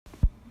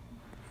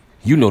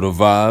You know the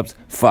vibes.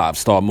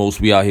 5-star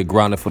most. We out here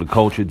grinding for the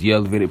culture. The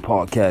Elevated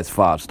Podcast,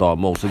 5-star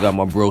most. I got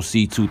my bro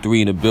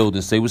C23 in the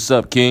building. Say what's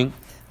up, King.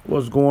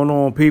 What's going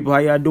on, people? How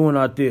y'all doing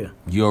out there?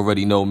 You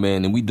already know,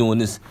 man. And we doing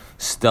this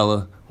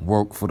stellar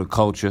work for the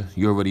culture.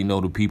 You already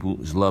know the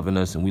people is loving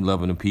us and we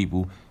loving the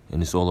people.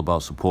 And it's all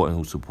about supporting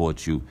who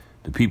supports you.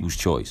 The People's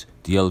Choice.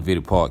 The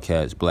Elevated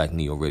Podcast, Black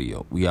Neo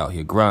Radio. We out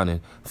here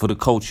grinding for the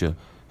culture.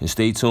 And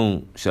stay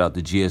tuned. Shout out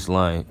to GS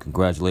Lion.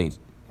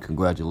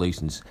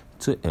 Congratulations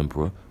to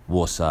Emperor.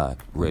 Warside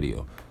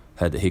Radio.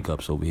 Had the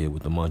hiccups over here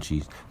with the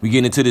munchies. We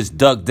getting into this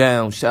duck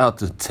down. Shout out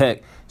to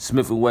Tech,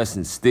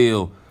 n-Wesssun,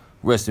 Steel.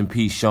 Rest in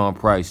peace, Sean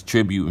Price.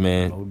 Tribute,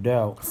 man. No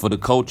doubt. For the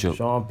culture.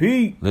 Sean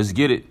P. Let's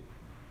get it.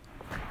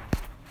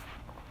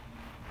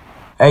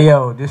 Hey,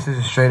 yo, this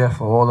is straight up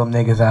for all them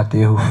niggas out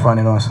there who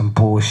fronted on some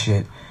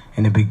bullshit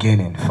in the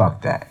beginning.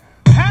 Fuck that.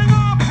 Hang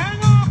up.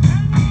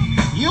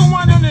 You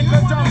want a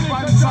nigga jump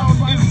and sound.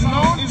 It's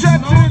no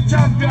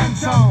champion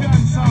sound.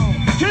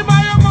 Keep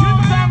by your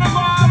mouth down the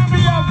bar and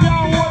be a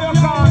young warrior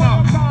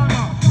corner.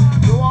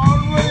 You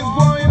always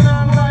going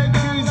on like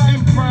this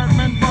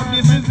impertinent, but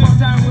this is the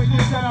time where you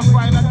gotta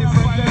find a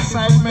different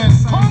excitement.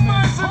 Come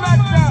on,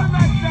 selector.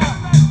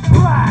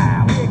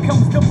 Wow, here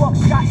comes the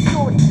buckshot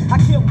shorty.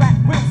 I kill black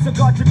whips,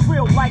 cigar your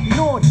grill like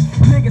naughty.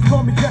 Niggas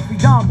call me Jeffrey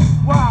Dahmer.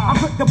 Wow, I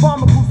put the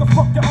bomber boots to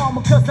fuck your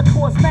armor, cause I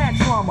cause mad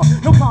trauma.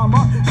 No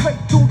karma, straight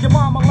through your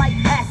mama like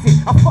acid.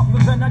 I fuck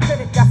with an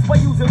energetic, that's why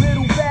you's a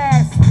little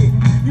bastard.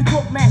 You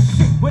talk mad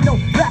shit with no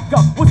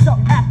backup. What's up,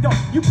 act up?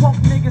 You punk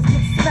niggas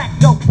get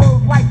smacked up.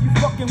 Word life, you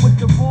fucking with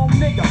the wrong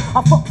nigga.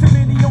 I fuck too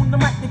many on the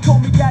mic, they call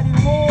me Daddy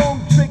Long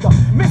Trigger.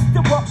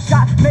 Mr.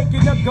 Buckshot,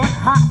 making a gun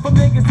hot for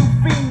niggas who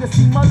fiend to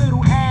see my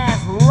little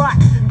ass rot.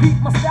 Beat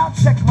my style,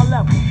 check my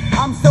level.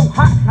 I'm so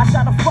hot, I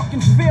shot a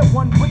fucking fair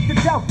one with the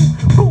devil.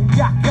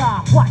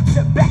 Booyaka, watch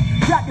your back,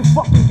 drop your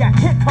fucking gap.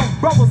 Here come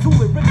brothers who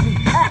lyrically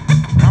act.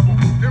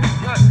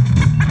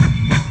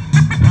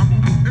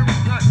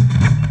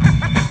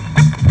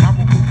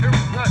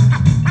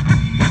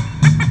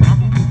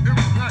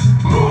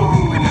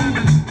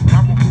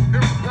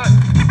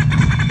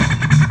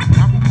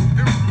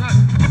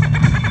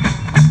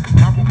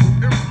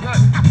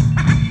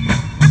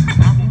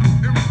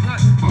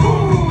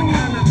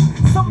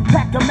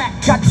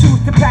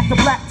 The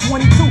black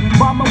 22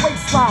 by my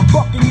waistline,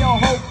 bucking your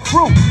whole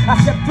crew. I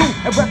step through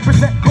and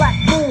represent Black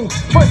Moon.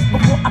 First,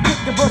 before I pick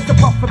the verse, to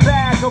puff a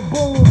bag of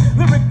boom.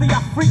 Lyrically,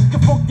 I freak the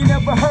funk you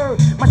never heard.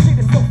 My shit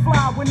is so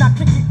fly when I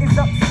kick it, it's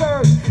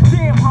absurd.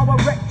 Damn, how I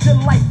wrecked your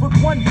life with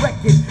one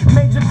record.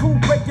 Made your crew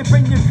break it,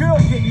 bring your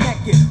girl get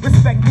naked.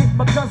 Respect it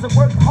because I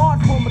worked hard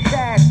for my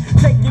cash.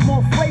 Taking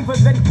more flavor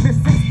than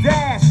Mrs.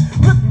 Dash.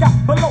 Look out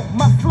below,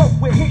 my flow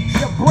will hit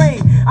your brain.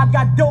 I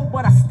got dough,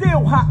 but I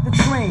still hop the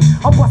train.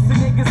 I'm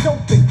busting niggas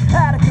open,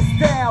 Attica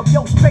style.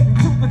 Yo, straight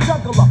to the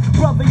juggler,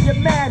 brother, you're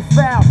mad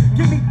foul.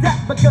 Give me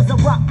that because I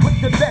rock with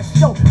the best.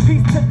 Yo,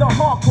 peace to the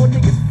hardcore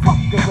niggas, fuck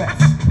the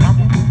rest.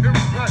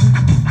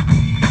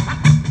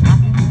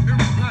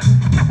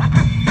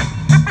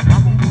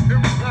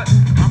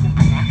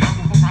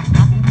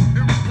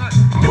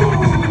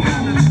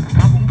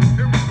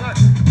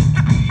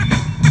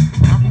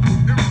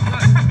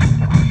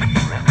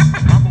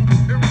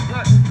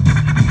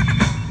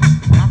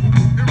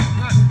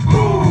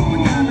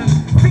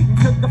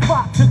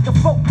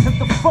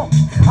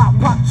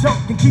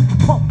 Keep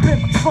the pump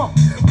in my trunk,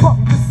 puff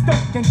the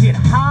stoke and get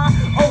high.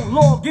 Oh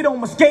Lord, get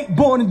on my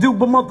skateboard and do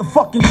a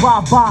motherfucking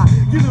drive-by.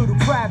 You little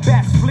crab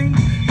ass flea,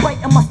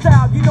 biting my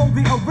style. You know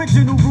the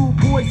original rude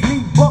boys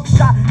need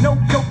buckshot. No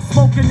joke,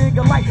 smoking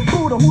nigga like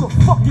Buddha. Who the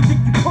fuck you think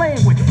you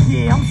playing with?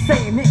 Yeah, I'm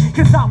saying it,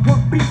 cause I work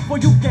before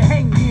you can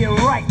hang here,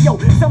 right? Yo,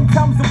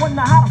 sometimes I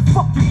wonder how the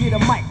fuck you get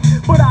a mic,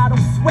 but I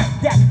don't sweat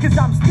that, cause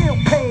I'm still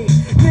paid.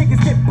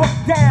 Niggas get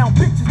bucked down,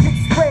 bitches get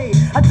sprayed.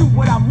 I do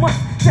what I must,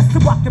 just so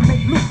I can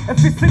make loot.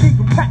 If it's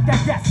illegal, pack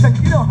that gas, and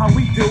you know how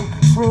we do.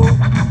 True.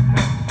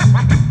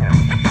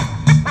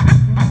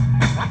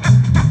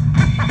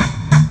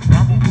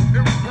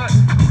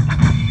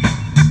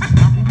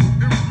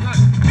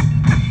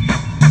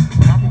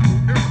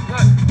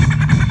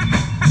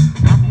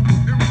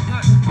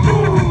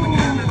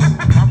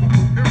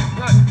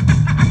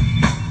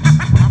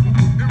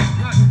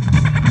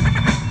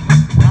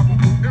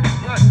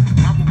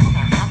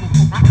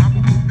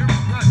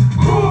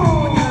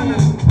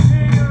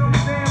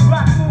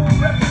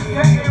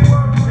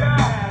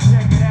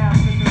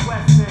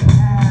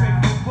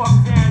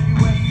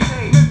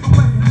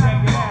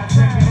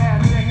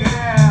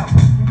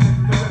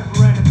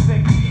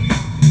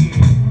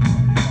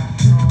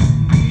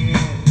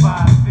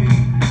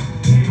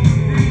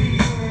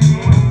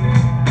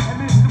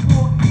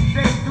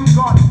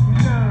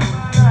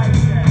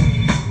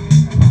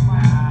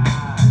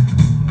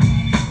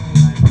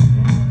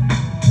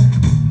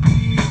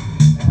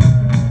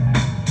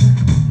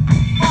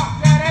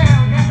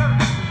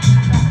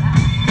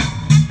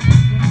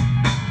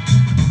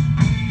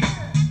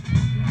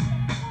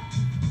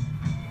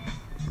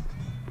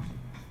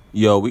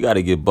 Yo, we got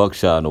to give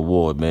Buckshot an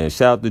award, man.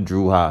 Shout out to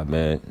Drew High,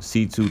 man.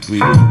 C23,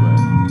 man.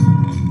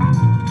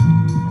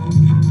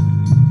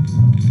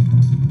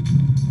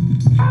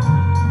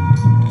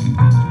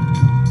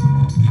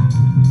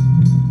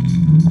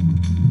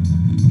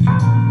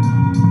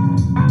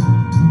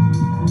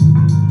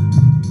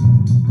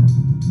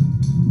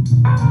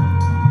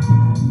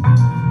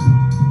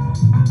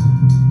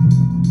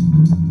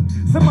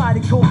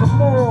 Somebody called the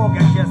morgue,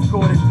 I just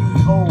got a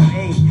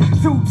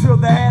DOA. 2 to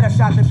the head, I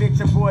shot the bitch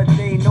in broad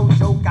day. No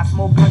joke, I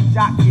smoke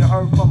gunshots, you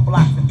heard from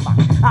blocks and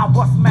blocks. I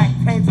bust Mac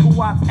 10s,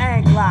 Squats,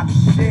 and Glocks,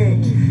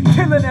 shit.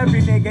 Killing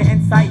every nigga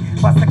in sight.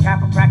 Bust a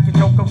cap and crack your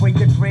joke away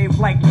your grave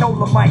like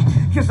Dolomite.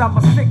 Cause I'm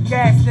a sick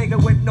ass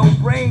nigga with no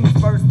brains.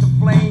 Burst the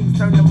flames,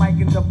 turn the mic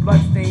into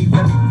bloodstains.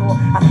 Every thought,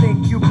 I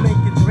think you blink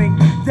and drink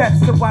death.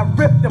 So I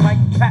rip the mic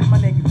and pat my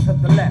nigga to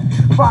the left.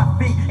 5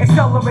 feet,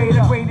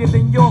 accelerator greater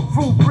than your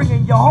crew.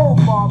 Bringing your whole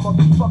bar,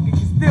 motherfucker,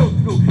 you still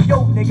through.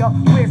 Yo nigga,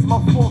 where's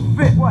my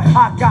forfeit?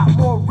 I got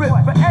more rip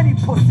for any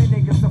pussy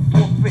niggas to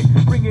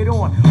forfeit. Bring it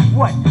on,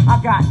 what? I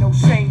got no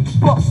shame.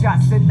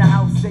 Buckshots in the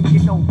house and you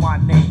know my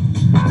name.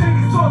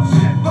 Niggas talk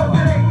shit, but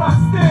that ain't my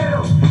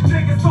style.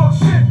 Niggas talk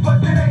shit,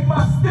 but that ain't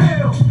my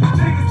style.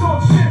 Niggas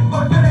talk shit,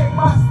 but that ain't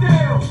my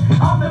style.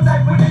 I'm the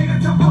type of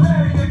nigga to put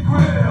that in your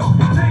grill.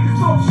 Niggas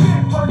talk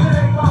shit, but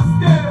that ain't my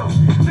style.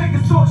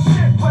 Niggas talk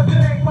shit, but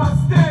that ain't my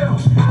style.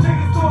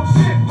 Niggas talk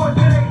shit, but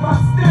that ain't my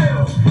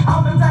style.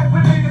 I'm the type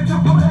of nigga to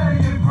put that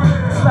in your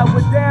grill. Slow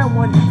it down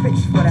when you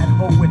pitch for that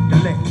hoe with the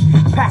lick.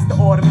 Pass the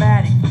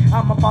automatic.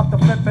 I'm about to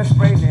flip and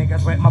spray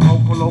niggas with my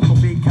local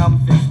beat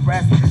comes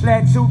express.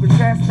 Led to the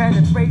chest,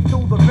 penetrate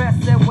through the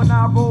vest. And when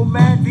I roll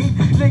mad deep,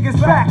 niggas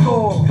back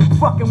off.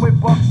 Fucking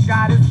with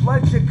buckshot is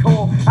blood you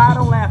call. I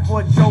don't laugh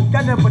for a joke,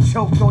 I never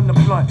choked on the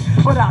blunt.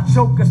 But I'll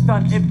choke a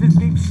stunt if this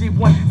beep she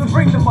wants. So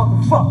bring the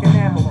motherfucking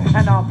ammo,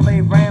 and I'll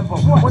play Rambo.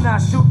 When I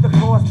shoot the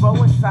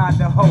crossbow inside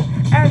the hoe.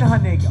 And her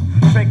nigga,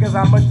 triggers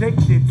I'm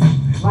addicted to.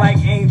 Like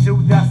angel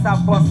dust, I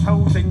bust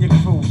holes in your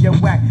crew. You're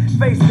whack,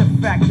 face the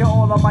fact, you're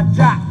all on my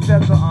jock.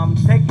 I'm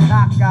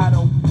TikTok, I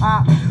don't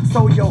pop.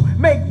 So yo,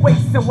 make way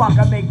so I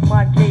can make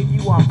my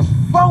debut. I'm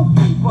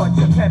funky, but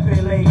you're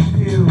Pepe Le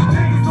Pew.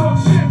 Niggas talk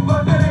shit,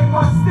 but that ain't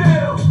my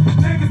style.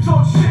 Niggas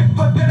talk shit,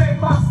 but that ain't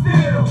my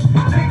style.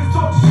 Niggas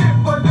talk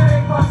shit, but that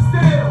ain't my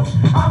style.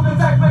 I'm the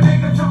type of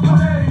nigga to put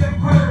that in your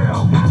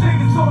grill.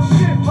 Niggas talk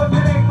shit, but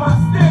that ain't my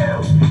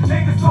style.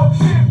 Niggas talk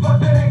shit, but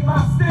that ain't my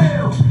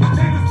style.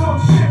 Niggas talk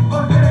shit,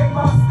 but that ain't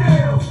my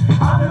style.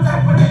 I'm the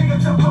type of nigga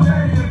to put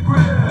that in your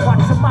grill.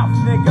 Watch your mouth,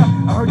 nigga.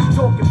 I heard you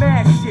talking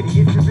mad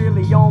shitty. If you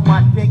really on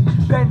my dick,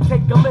 then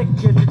take a lick.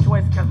 Here's your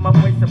choice, cause my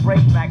voice to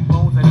break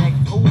backbones and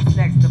next. Who's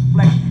next to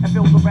flex and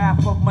feel the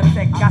wrath of my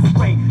tech? I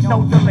spray,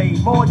 no delay,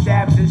 more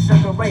dabs than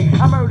Sugar Ray.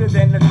 I murder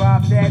than the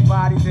drop dead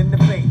bodies in the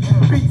face.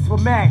 Beats were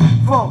mad,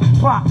 from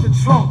pop the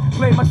trunk.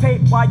 Play my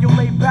tape while you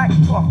lay back,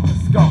 puff the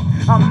skunk.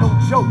 I'm no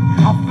joke,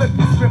 I'll flip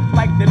the script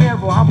like De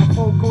Niro. I'm a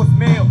full course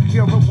meal,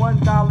 you're a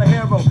 $1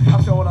 hero.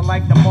 I'm sorta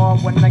like the mall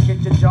when I get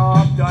your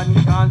job done.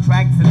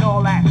 Contracts and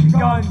all that,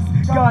 guns.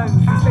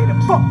 You stay the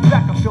fuck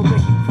back, I feel the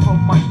heat from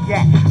my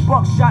gat.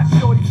 Buckshot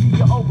shorty, see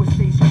you always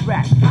stay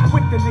strapped.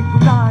 With the nickel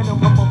 9 on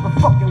my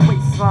motherfucking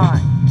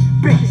waistline.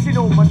 Bitch, you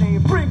know my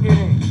name, bring it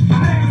in.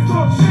 Niggas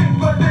talk shit,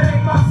 but that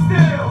ain't my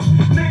style.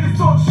 Niggas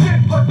talk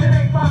shit, but that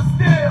ain't my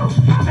style.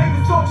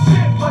 Niggas talk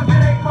shit, but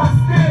that ain't my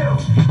style.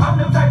 I'm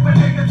the type of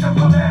nigga to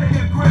put that in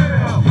your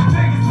grill.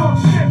 Niggas talk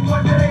shit,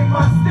 but that ain't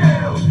my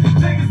style.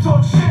 Niggas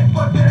talk shit,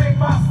 but that ain't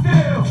my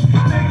style.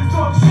 Niggas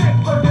talk shit,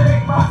 but that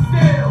ain't my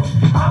style.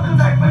 I'm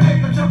the type of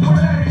nigga to put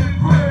that in your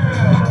grill.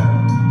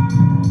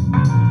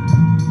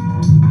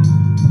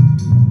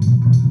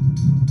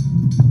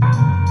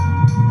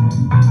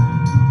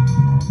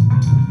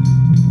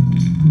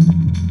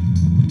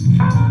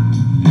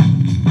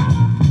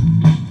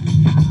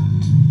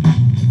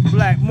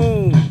 Black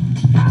Moon,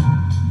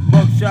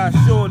 Buckshot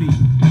Shorty,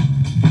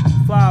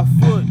 5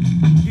 foot,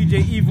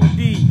 DJ Evil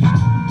D.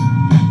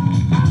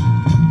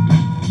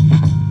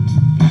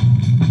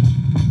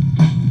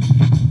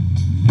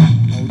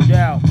 No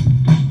doubt.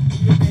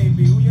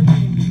 Who your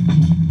name be?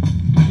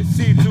 It's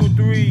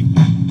C23.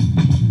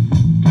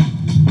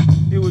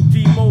 It was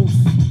D-Most.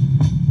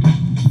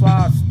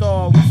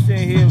 5-star, we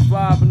sitting here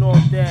vibing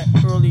off that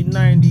early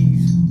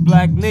 90s.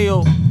 Black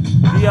Neil,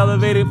 be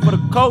elevated for the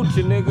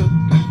culture, nigga.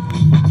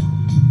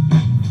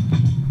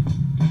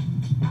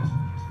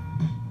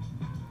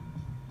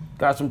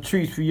 Got some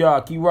treats for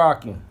y'all, keep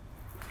rocking.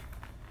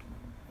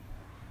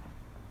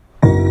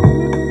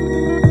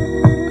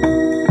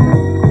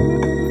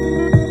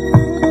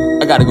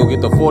 I gotta go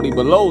get the 40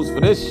 belows for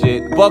this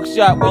shit.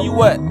 Buckshot, where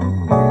you at?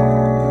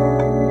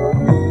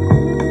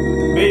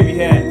 Baby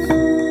hats.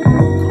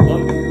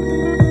 Columbia.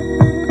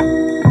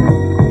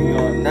 We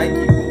on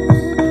Nike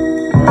boots.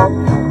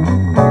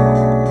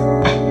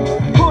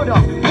 Put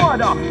up,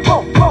 what up,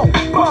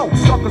 boom.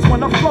 Suckers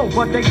wanna flow,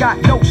 but they got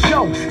no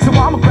show. So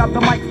I'ma grab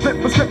the mic, flip,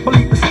 but strip,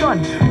 believe the stun.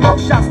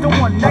 Buckshot's the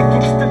one that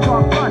keeps the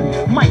car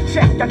run. Mic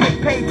check, I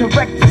get paid to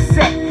wreck the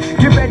set.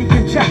 Get ready,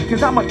 get checked,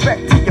 cause I'm a threat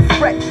to your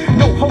fret.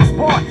 No host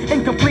bar,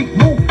 incomplete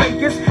move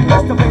fakers.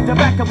 Best of way to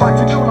back about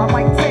your girl, I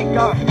might take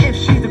her. If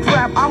she's a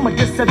crab, I'ma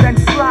dissident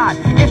slide.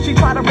 If she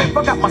try to rip,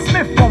 I got my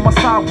Smith on my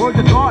side. Word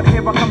to God,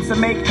 here I come to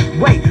make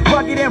way.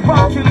 Rugged and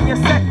raw, killing your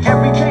set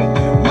every day.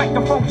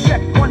 Microphone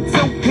check, 1,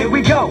 2, here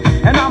we go.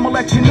 And I'ma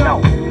let you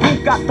know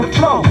who got the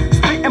flow.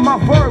 Spitting my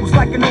verbs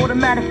like an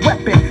automatic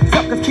weapon.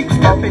 Suckers keep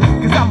stepping,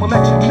 cause I'ma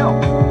let you know.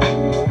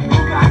 Who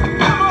got the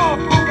flow?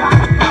 Who got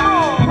the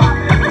flow?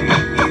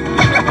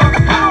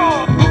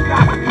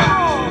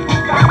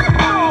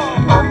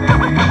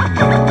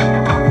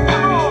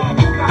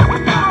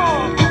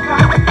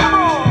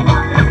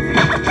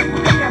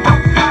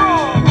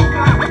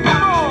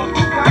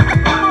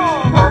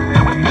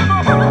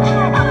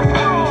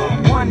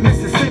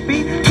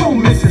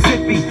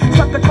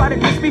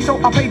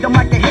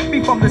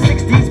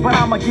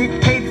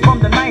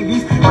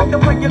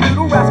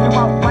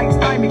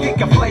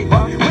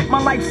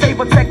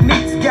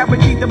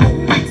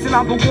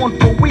 go on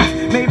for weeks,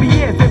 maybe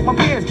years. If my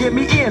peers give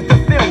me ears to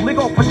fill, lick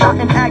off a shot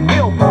and act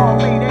ill. Ball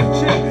late and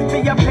chill,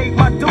 till I paid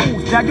my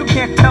dues. Now you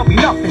can't tell me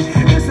nothing.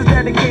 This is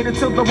dedicated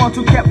to the ones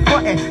who kept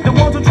frontin', the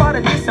ones who try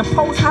to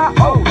disimpose high.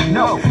 Oh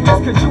no,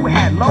 just cause you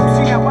had low,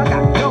 see now I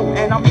got dough,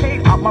 and I'm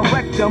paid out my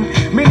rectum,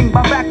 meaning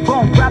my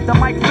backbone. Grab the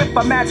mic, flip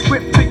a mad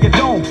script to your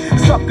dome.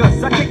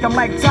 Suckers, I kick 'em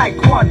like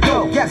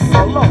Taekwondo. Yes,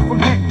 solo from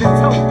head to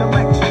toe to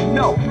let you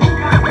know.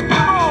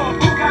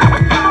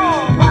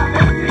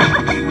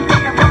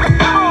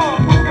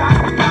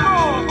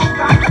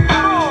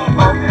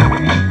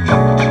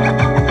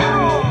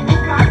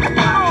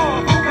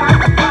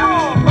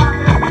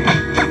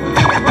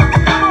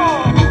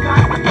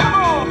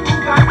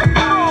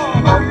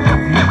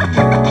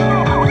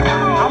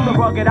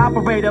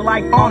 Operator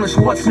like Arnold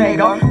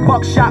Schwarzenegger.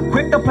 Buckshot,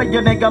 quick to play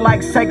your nigga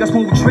like Sega.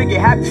 Smooth trigger,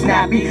 happy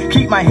snappy.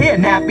 Keep my hair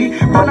nappy.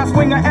 When I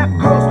swing a F,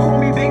 girls call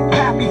me Big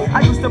Pappy.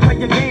 I used to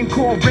play a game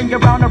called Ring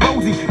Around the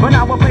Rosie, but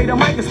now I play the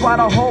mic, that's why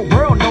the whole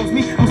world knows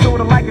me. I'm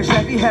sorta like a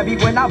Chevy heavy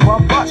when I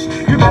bump rush.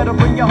 You better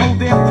bring your whole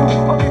damn crew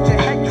or get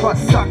your head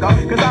crushed, sucker.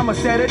 Cause I'ma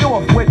set it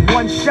off with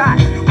one shot.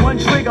 One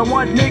trigger,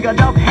 one nigga,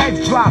 enough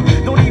heads drop.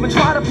 Don't even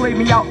try to play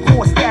me out,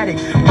 core static.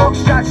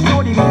 Buckshot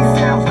shorty, me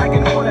sounds like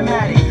an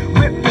automatic.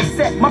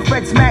 My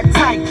friends mad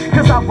tight,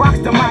 cause I rocks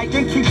the mic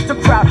and keeps the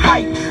crowd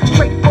hype.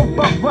 Straight for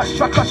bump rush,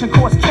 try crush and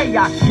cause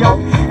chaos, yo.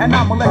 And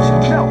I'ma let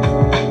you know.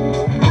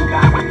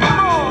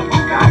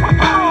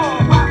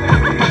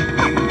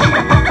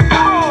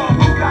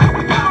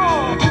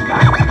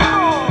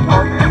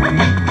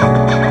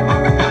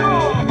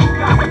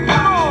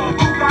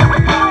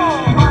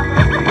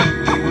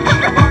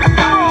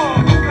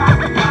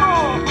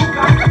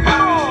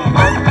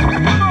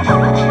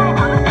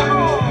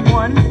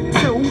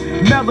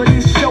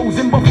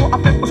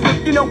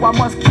 I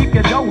must keep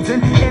you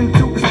dozing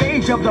into the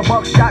stage of the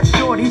buckshot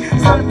shorty.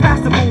 Son, pass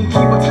the boom, keep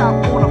a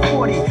top on a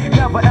 40.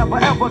 Never ever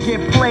ever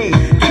get played.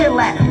 Kill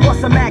that,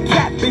 bust a mad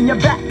cap in your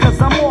back, cause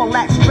I'm all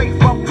that straight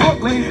from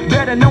Brooklyn,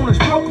 better known as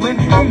Brooklyn.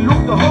 Ain't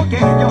Luke the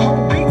hookin', your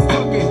whole beat's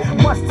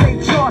cookin'. Must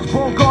take charge,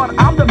 Bogart,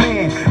 I'm the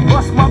man.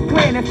 Bust my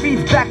plan and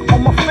feeds back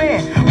on my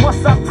fan.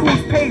 Must I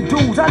cruise, pay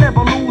dues, I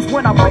never lose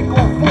when I break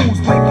on fools.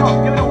 Wake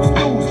up, you don't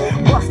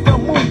snooze. Bust the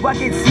move, I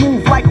get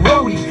smooth like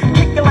Rody.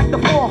 Kickin' like the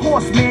 4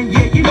 horsemen,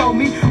 yeah, you know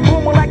me.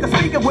 Booming like a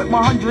speaker with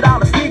my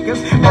 $100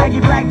 sneakers. Baggy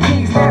black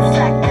jeans,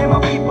 knapsack, and my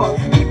beeper.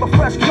 Keep a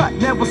fresh cut,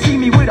 never see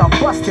me with a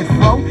busted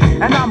flow.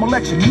 And I'ma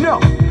let you know.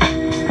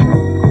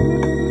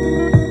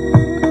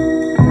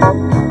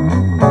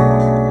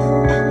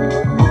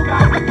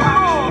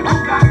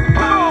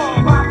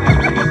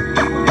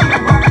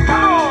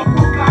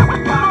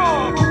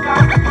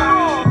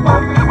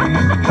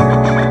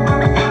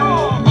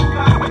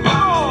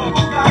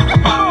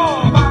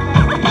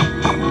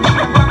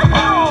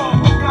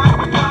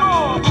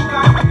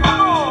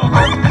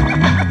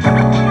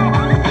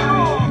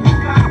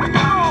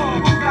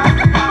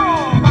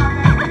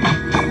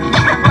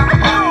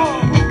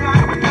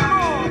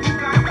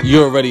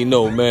 You already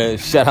know, man.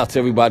 Shout out to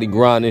everybody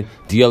grinding.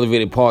 The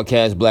Elevated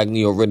Podcast, Black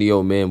Neo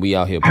Radio, man. We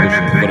out here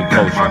pushing for the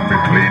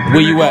culture.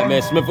 Where you at,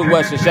 man? Smith &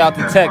 Wesson. Shout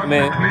out to Tech,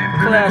 man.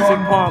 Classic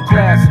Palm,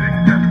 classic.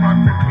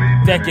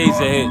 Decades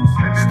of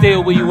hits.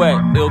 Still where you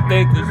at? Ill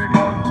Thinkers.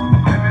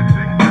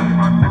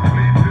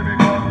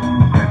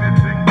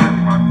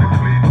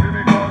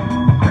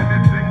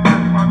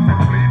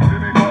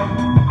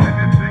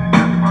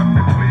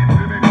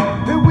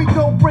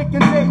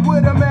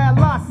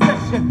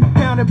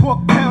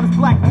 Book pound is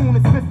Black Moon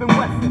and Smith &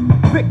 Wesson.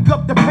 Pick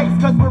up the pace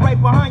cause we're right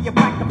behind you.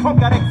 Pack the pump,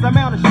 got X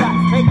amount of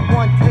shots. Take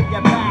one, take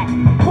your back.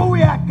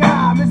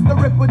 Booyaka, Mr.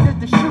 Ripper did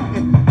the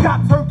shooting.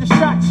 Cops heard the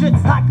shot,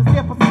 shit's hot cause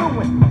they're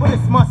pursuing. But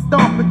it's my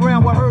stomping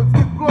ground where herbs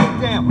get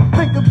blown down.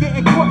 Think of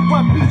getting caught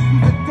by beasts,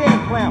 who's a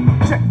damn clown.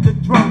 Check the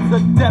drums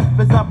of death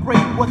as I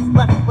break what's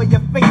left for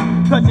your fate.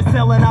 Cause you're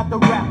selling out the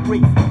rap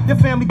race. Your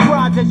family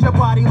cries as your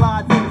body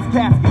lies in its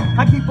casket.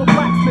 I keep a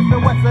black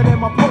Smith & Wesson in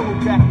my polo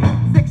jacket.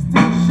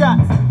 16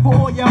 shots for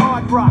all your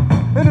hard rock.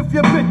 And if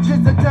your bitch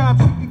is a dime,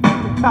 she can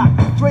get the cock.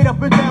 Straight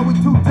up and down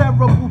with 2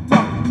 terrible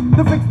tough.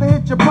 The fix to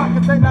hit your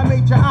pockets and I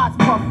made your eyes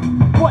puffy.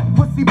 What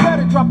pussy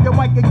better drop your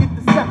mic and get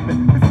the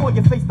steppin' before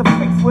you face the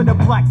face with a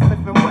black Smith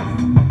 &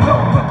 Wesson.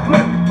 Load the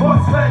clip,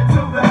 horse head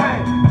to the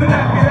head. The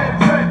nappy head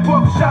tread,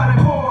 book shot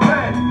and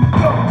forehead.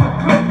 Load the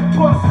clip,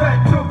 horse head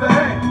to the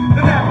head.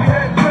 The nappy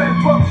head tread,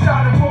 book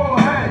shot and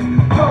forehead.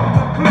 Load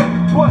the clip,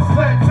 horse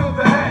head to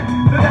the head.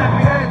 The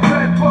nappy head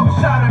tread, book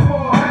shot and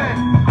forehead.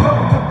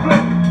 Load the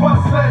clip,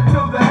 horse head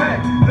to the head.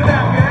 The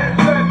nappy head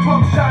tread,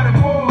 book shot and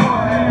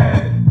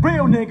forehead.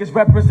 Real niggas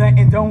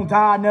representing don't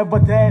die, never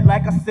dead.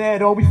 Like I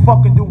said, all we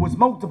fucking do is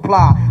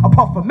multiply. I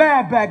puff a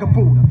mad bag of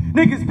Buddha.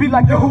 Niggas be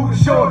like, yo, who the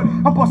shorty?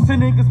 I'm busting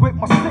niggas with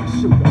my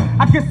 6-shooter.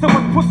 I get so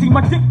much pussy,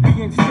 my dick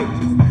be in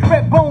stitches.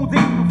 Red bones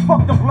ain't even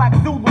fuck them black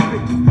Zulu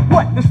bitches.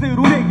 What? This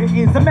little nigga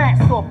is a mad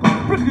stalker.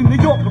 Brooklyn,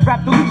 New York,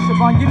 wrap the leash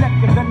around your neck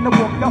and then the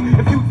walker.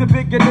 If you's a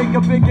bigger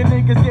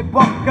niggas get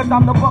bucked. Cause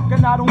I'm the buck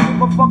and I don't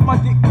give a fuck, my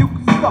dick you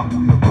can suck.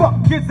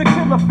 Buck is a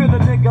killer, feel a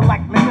nigga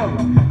like Manila.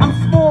 I'm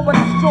small but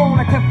I'm strong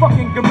like a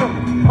fucking gorilla.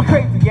 A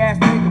crazy ass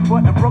nigga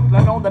putting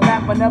Brooklyn on the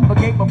map. I never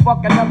gave a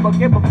fuck, I never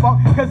give a fuck.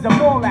 Cause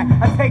I'm all that.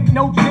 I take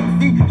no shit,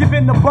 see,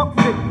 giving the buck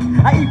 50.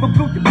 I even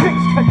blew the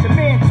bitch cause your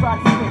man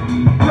tried to hit.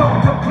 Load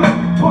the clip,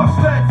 bust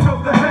that to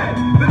the head.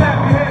 The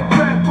nappy head,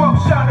 dread, buck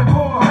shot at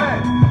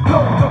forehead.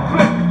 Load the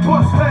clip,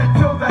 bust that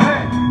to the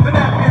head. The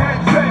nappy head,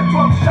 dread,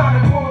 buck shot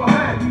at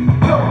forehead.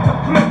 Load the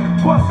clip,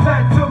 bust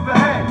that to the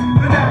head.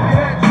 The nappy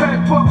head, dread,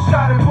 buck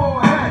shot at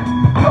forehead.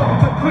 Load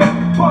the clip,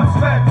 bust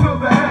that to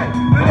the head.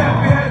 The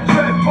nappy head,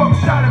 dread, buck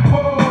shot at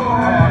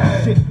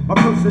forehead. Shit, my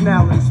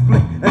personality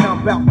split, and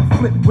I'm about to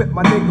flip. Whip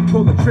my nigga,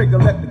 pull the trigger,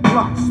 let the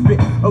Glock spit.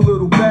 A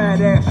little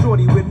badass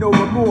shorty with no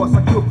remorse.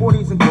 I kill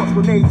 40s and toss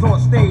grenades on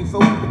stage,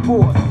 so who's the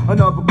boss?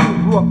 Another crew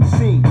grew up the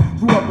scene,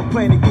 grew up a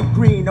plan to get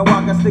green. Now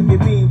I got sticking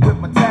mean with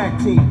my tag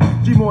team.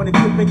 G-Morning,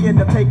 if you're thinking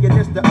of taking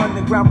this to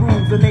underground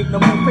rules, and ain't no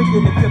more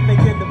faking if you're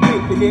thinking of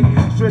making it.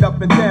 Straight up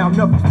and down,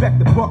 enough respect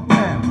to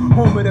Bucktown.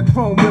 Home of the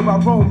chrome, where I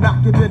roam,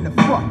 not giving a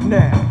fuck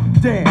now.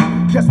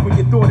 Damn, just when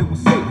you thought it was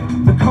safe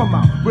to come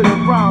out with a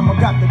rhyme, I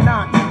got the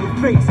 9 to your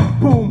face.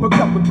 Boom, hooked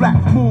up with Black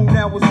Moon,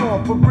 now it's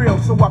on for real.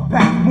 So I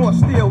pack more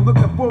steel,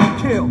 looking for a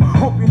kill.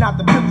 Hope you're not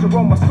the picture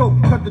on my scope,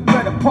 cut the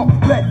dread and pump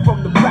lead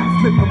from the black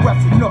Smith and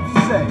Wesson, enough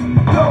said.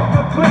 Load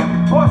the clip,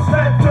 bust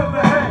that to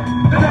the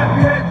head. The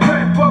nappy head,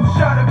 dread, buck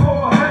shot at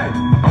forehead.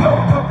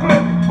 Load the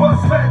clip,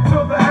 bust that to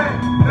the head.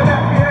 The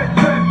nappy head,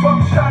 dread,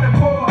 buck shot at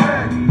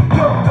forehead.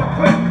 Load the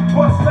clip,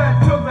 bust that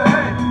to the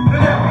head. The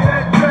nappy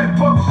head, dread,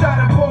 buck shot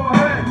at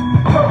forehead.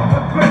 Load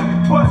the clip,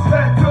 bust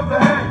that to the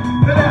head.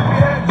 The nappy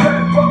head,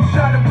 dread, buck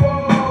shot at forehead.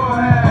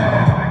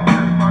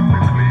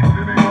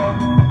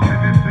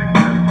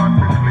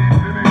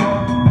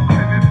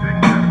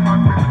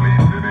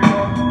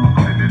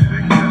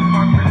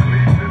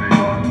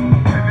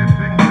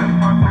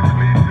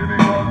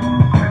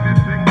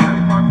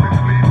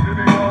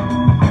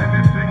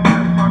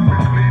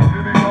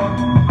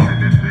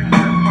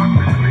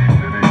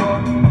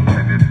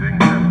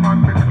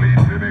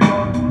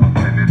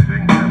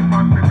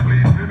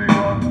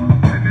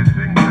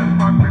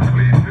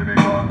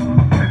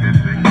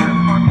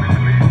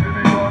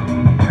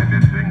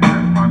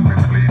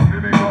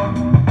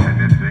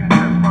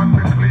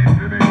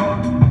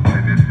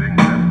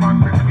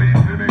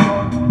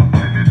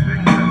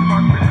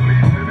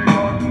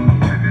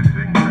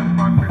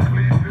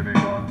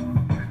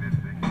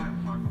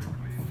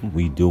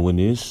 We doing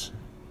this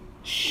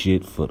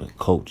shit for the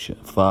culture.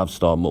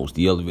 5-star most,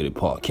 the Elevated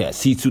Podcast.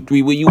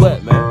 C23, where you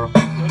at, man?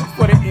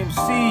 For the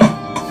MCs.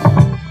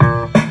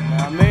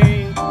 I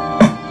mean,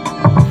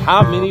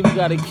 How many we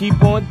gotta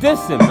keep on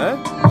dissing, man?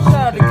 shout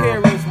out to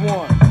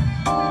KRS-One.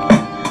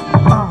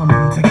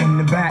 I'm taking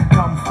the back,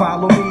 come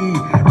follow me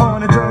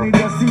on a journey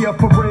to see a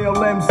for real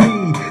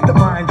MC. The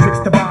mind tricks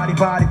the body,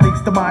 body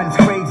thinks the mind is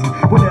crazy.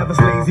 Whatever's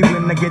lazy,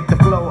 when I get the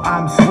flow,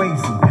 I'm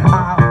Swayze.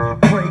 I'll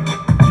break,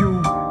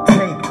 you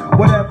take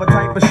whatever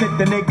type of shit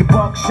the nigga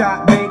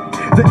Buckshot make.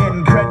 The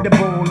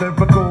incredible,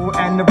 lyrical,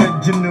 and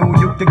original.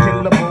 You the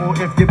killable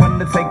if you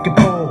wanna take a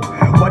pull.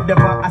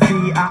 Whatever I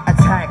see, I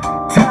attack,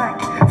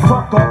 tack.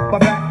 Fuck off my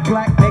back,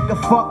 black nigga,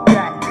 fuck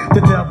that. The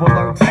devil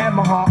lurks and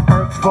my heart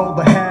hurts for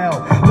the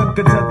hell. Look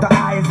into the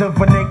eyes of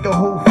a nigga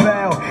who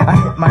fell. I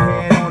hit my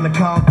head on the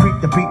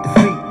concrete to beat the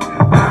feet.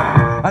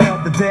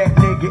 Another dead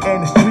nigga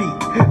in the street.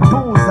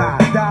 Bullseye,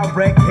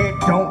 direct hit,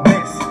 don't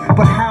miss.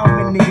 But how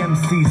many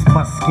MCs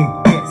must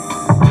get this?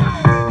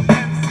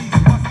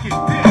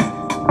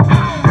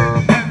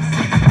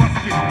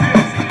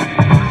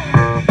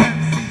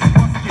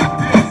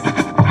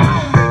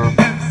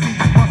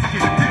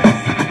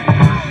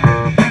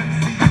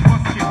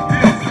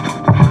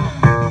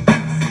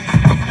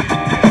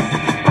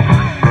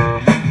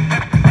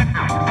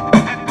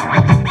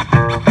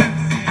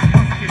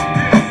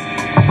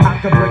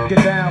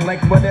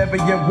 Whatever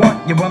you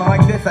want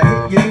like this, I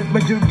hit you this,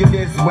 but you get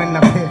this when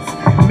I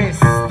piss. Miss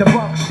the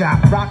buckshot,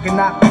 rockin'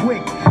 out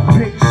quick.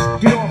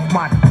 Bitch, get off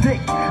my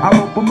dick. I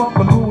rope 'em up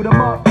and boot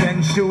 'em up,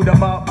 then shoot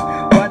 'em up.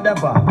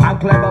 Whatever, I'm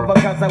clever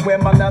because I wear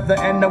my leather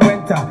in the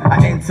winter. I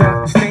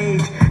enter the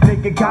stage,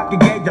 nigga cock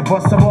and gauge, I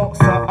bust some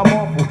walks, I'm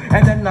awful.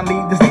 And then I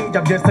leave the stage,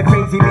 I'm just a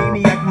crazy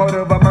maniac,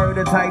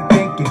 murder type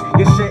thinking.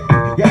 You're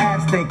shitting, your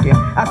ass thinking,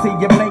 I see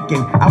you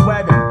blinking, I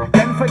wet him.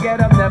 Then forget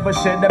him, never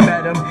should've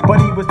met him. But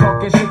he was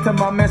talking shit to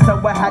my man, so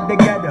I had to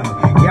get him.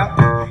 Yep,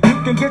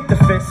 you can get the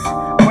fist,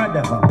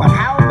 whatever. But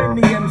how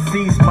many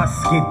MCs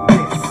must get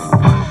this?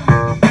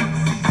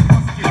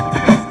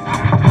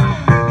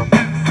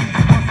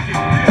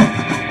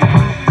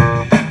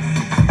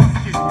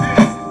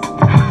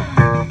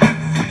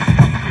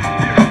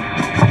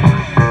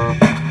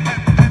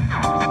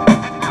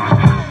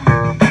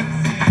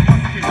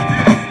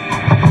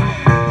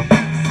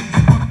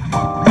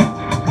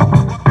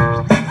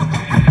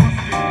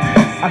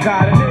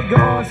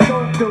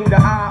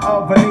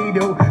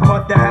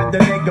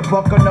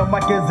 Fuck on the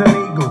mic is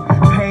illegal.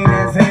 Pain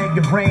as a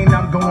nigga brain,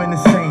 I'm going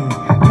insane.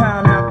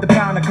 Pound out the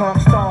pound of calm,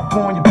 stomp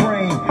on your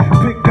brain.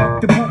 Pick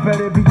up the boot,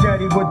 better be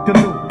jetty with the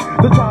loot.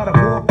 Don't try to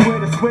walk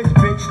with a switch,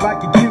 bitch,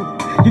 like a cute.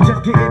 You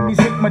just getting me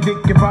sick my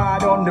dick and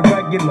ride on the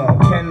regular.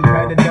 Ken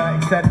Predator,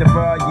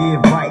 etc.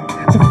 Yeah, right.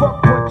 So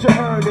fuck what you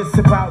heard, it's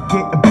about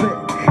getting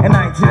blit. In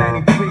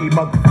 1993,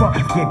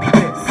 motherfuckers get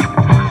pissed.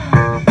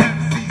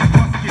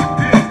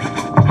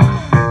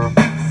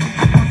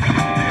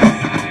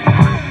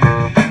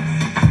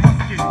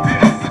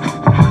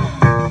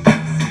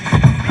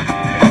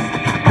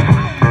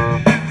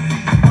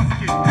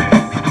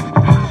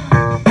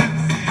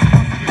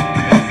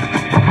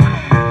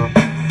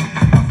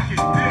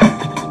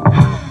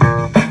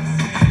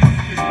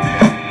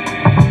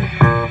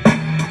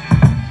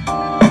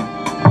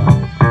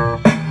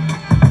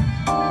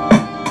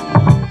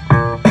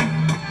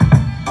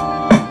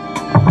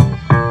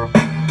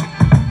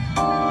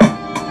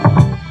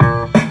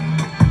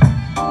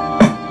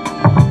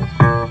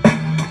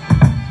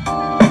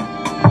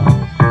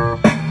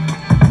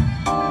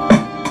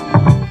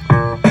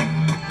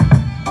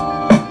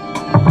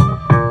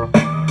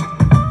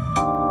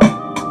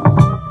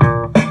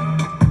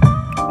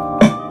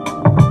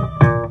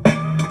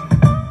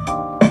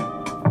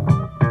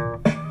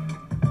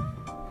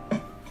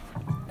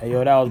 Hey,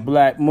 yo, that was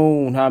Black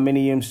Moon. How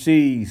many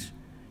MCs?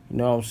 You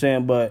know what I'm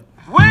saying? But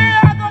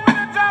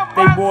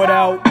they brought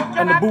out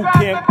in the boot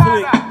camp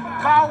clique,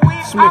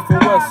 Smith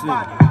and Wesson.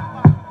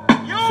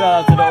 Shout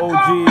out to the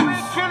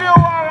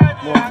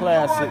OGs, more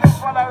classics.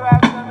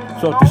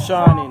 So to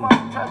Shining,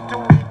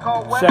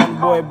 Sound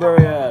Boy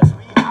Burial.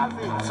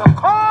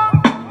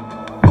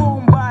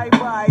 Boom,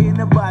 bye in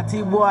the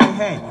body boy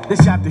head.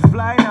 The shot be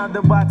flying out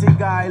the body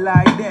guy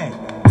like that.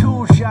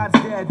 2 shots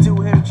dead to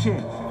him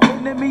chin.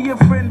 Enemy your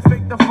friend,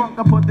 fake the funk,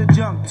 I put the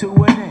junk to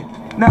an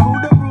end. Now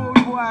who the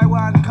rude boy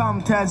want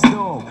come test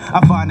door?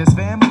 I find his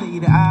family,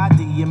 the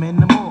ID him in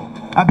the mall.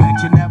 I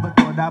bet you never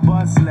thought I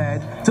was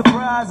led.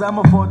 Surprise, I'm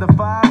a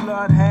 4-5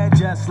 blood head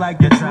just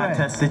like you try to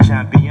test the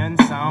champion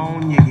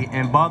sound. You're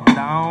getting bucked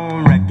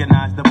down.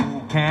 Recognize the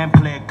boot camp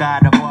click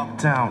out of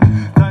Uptown.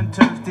 Gun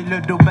thirsty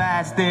little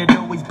bastard,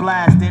 always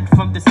blasted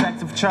from the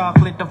sex of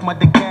chocolate of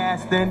mother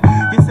casting.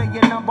 You say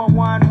you're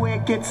 #1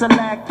 wicked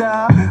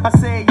selector. I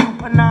say you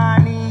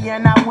Panani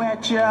and I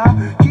wet ya.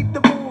 Keep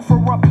the move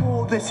for a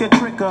pull this your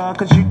trigger.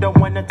 Cause you don't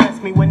wanna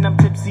test me when I'm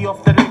tipsy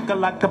off the liquor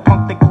like the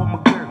punk they call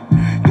McGirt.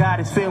 Got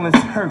his feelings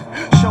hurt.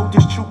 Showed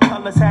his true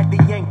colors, had to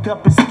yank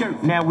up his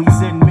skirt. Now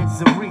he's in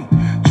misery,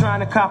 trying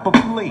to cop a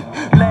plea.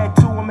 Led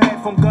to him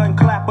head from gun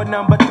clapper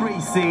 #3.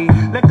 See,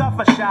 lick off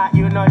a shot,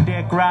 you know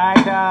dick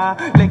rider.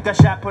 Lick a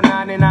shot, put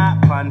on and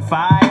up on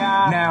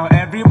fire. Now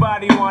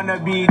everybody wanna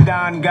be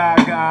Don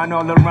Gaga. And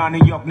all around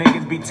New York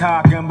niggas be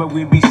talking, but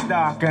we be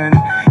stalking.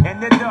 In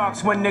the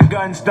darks when the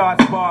gun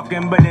starts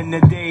barking, but in the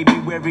day be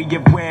wary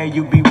of where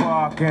you be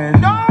walking.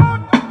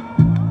 Don't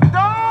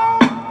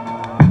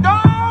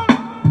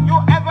you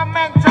ever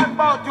mention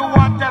about you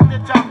want to the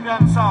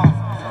champion song.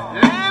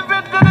 Leave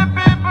it to the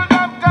people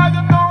them, cause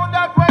you know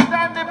that when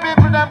time the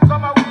people them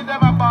come out with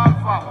them a ball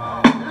for.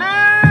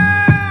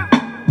 Leave!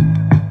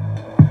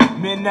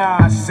 Me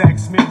nah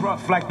sex, me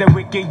rough like the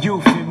wicked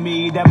youth in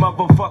me. That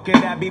motherfucker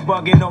that be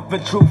bugging off the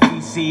truth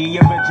we see.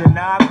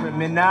 Original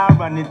criminal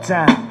running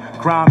time.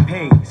 Crime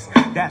pays,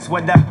 that's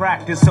what I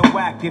practice. So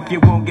whack if you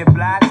won't get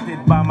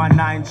blasted by my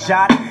 9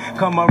 shot.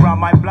 Come around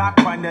my block,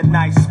 find a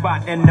nice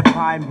spot in the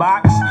pine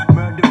box.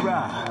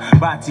 Murderer,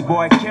 body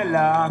boy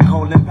killer,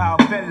 colon power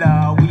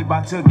filler. We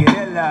bout to get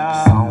iller.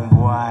 Sound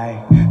boy,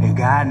 you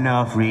got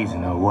enough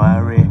reason to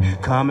worry.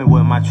 Coming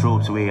with my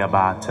troops, we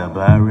about to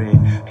bury.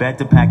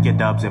 Better pack your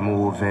dubs and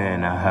move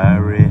in a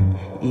hurry.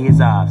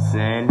 Ease off,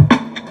 son.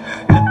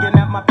 Looking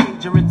at my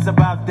pager, it's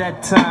about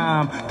that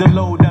time to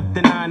load up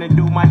the 9 and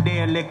do my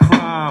daily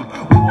crime.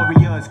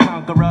 Warriors,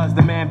 conquerors,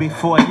 the man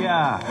before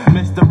ya.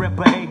 Mr.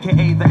 Ripper,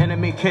 aka the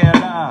enemy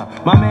killer.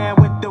 My man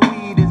with the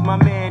weed is my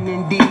man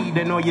indeed.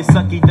 And all you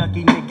sucky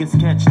ducky niggas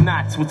catch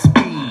knots with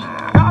speed.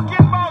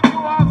 Talking about you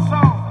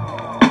also.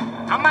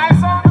 Am I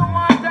sound the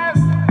one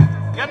test?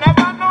 You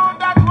never know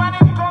that when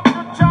it comes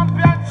to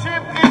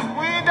championship, it's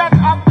we that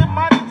have the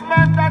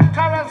management that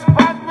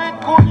correspond with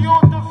good you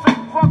to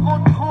sing for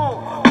good crew.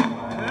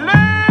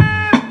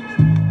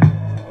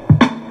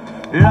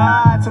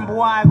 Lord, some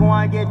boy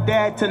gonna get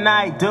dead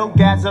tonight. Duke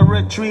as I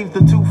retrieve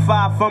the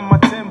 2-5 from my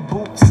 10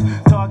 boots.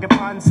 Target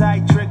upon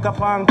sight, trick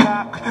upon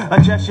cock.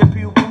 Adjust your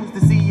pupils to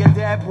see a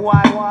dead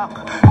boy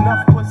walk.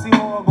 Enough pussy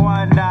whore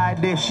gonna die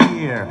this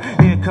year.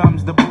 Here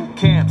comes the boot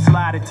camp,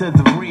 slide it to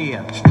the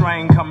rear.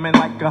 Strain coming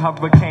like a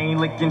hurricane,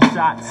 licking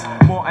shots.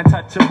 More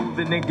untouchable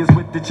than niggas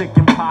with the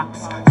chicken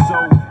pox.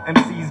 So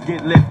MCs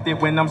get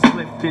lifted when I'm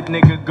splifted.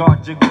 Nigga,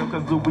 guard your grill,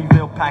 cause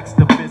Louisville packs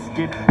the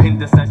biscuit. In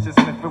the session,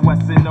 Smith and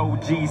Wesson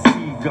OGC.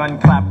 Gun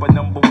clapper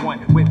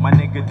 #1 with my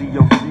nigga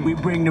D.O.G. We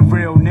bring the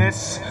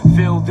realness,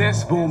 feel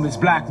this. Boom, it's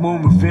Black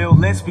Moon, reveal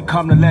this. We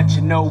come to let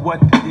you know what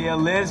the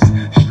deal is.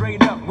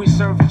 Straight up, we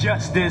serve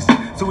justice.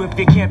 So if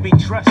you can't be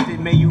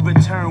trusted, may you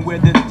return where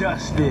the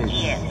dust is.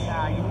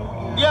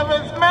 Yeah,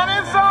 there's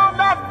many songs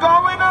that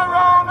going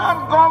around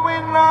and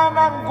going on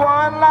and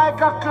going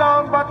like a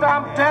clown, but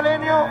I'm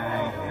telling you,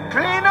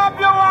 clean up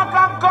your work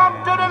and come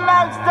to the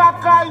livestock,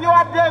 cause you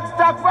are dead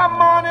stock from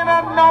morning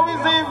and now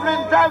is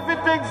evening,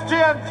 everything's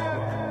changed.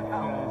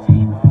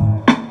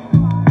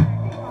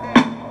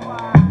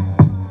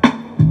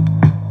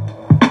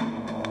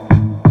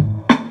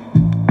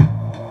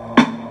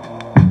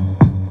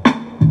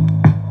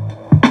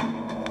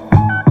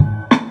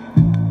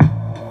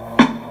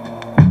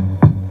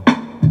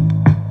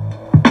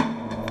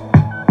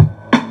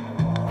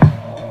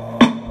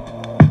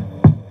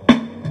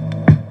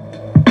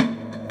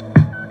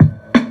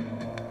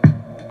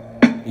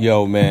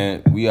 Yo,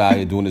 man, we out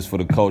here doing this for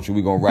the culture.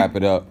 We gonna wrap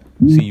it up.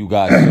 See you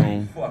guys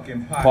soon.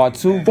 Part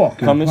 2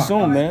 coming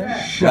soon, man.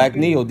 Black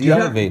Neo, the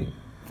elevator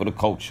for the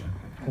culture.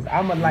 Cause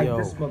I'ma like Yo.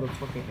 this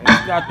motherfucking.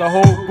 Got the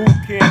whole boot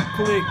camp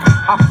clique.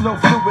 I flow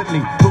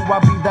fluidly, but I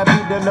be that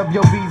beating of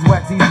your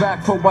beeswax. He's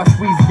back for my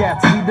squeeze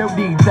gats. We don't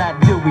need that,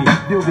 do we?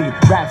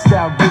 Rap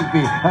style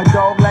groupie. A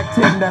dog like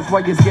Tim, that's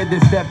why you're scared to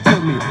step to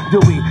me. Do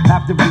we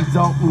have to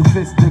result in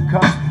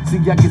fisticuffs? See,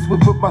 I can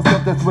switch with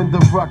myself, that's when the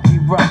rock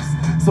erupts.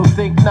 So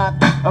think not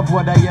of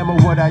what I am or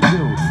what I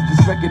do.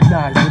 Just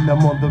recognize when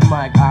I'm on the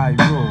mic, I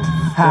rule.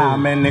 How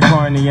many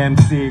corny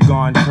MC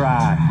gone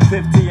try?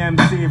 50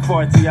 MC,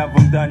 40 of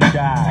them done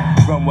die.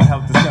 Run with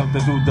helter skelter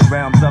through the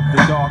realms of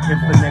the dark. If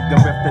a nigga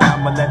ripped it,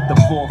 I'ma let the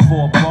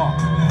 4-4 bark.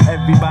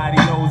 Everybody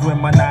knows when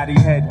my naughty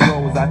head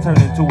goes. I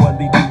turn into a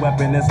lethal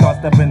weapon and start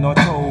stepping on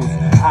toes.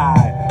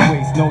 I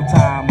waste no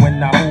time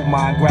when I move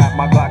mine, grab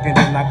my Glock and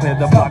then I clear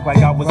the block like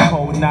I was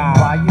cold 9.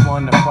 Why you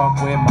wanna fuck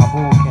with my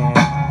boo can?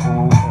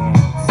 Who can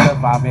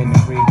survive in the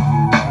freak?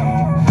 You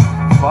can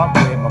fuck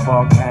with my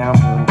bug town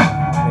boo.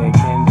 Big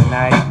in the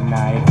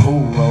night, who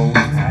rolls?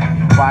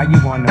 Why you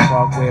wanna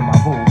fuck with my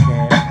boo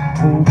can?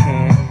 Who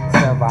can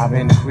survive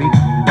in the freak?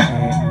 You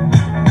can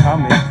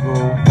coming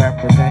through,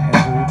 representing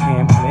who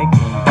can flick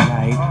in the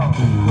night,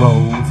 who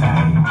rolls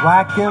tight.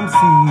 Black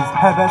MCs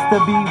have best to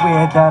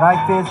beware that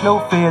I fears no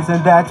fears,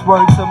 and that's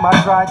word to my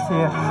dry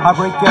tear. I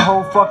break your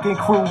whole fucking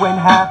crew in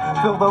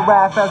half. Feel the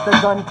wrath as the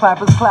gun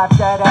clappers clap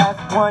that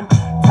ass. One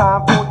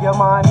time for your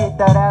mind, hit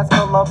that ass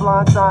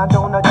colorblind sign.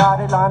 Don't a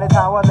dotted line, it's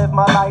how I live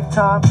my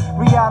lifetime.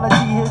 Reality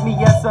hit me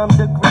at some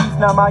degrees,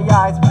 now my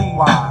eyes bleed.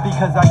 Why?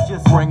 Because I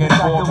just Bring it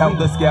forth,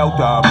 helter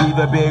skelter. Be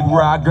the big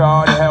rock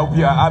guard to help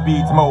ya. I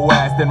beats more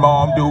ass than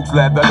Mom Duke's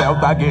leather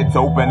belt. I get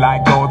open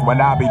like doors when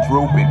I be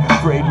drooping.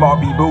 Trademark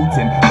be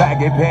bootin',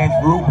 baggy pants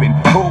drooping,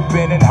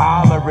 hooping and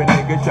hollering.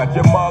 Nigga, shut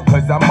your mug,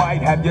 cause I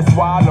might have you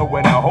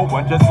swallowing a whole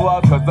bunch of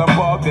slugs. Cause I'm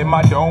bugged in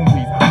my dome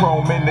piece.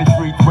 Roaming the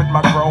streets with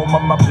my chrome.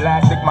 I'm a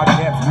plastic, my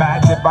camp's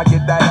massive. I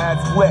get that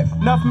ass flipped.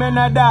 Enough men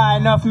a die,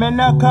 enough men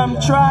a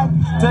come try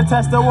to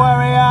test the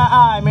warrior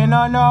eye. Me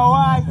no know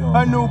why.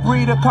 A new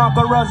breed of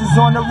conquerors is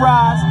on the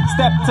rise.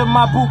 Step to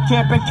my boot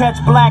camp and catch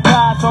black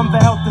eyes from the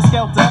helter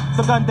skelter.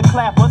 The gun to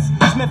clappers.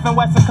 Smith and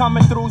Wesson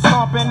coming through,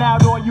 stomping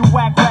out all you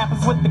whack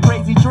rappers with the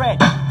crazy dread.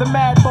 The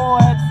mad boy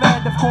had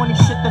fed of corny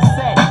shit to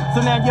say.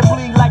 So now you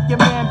bleed like your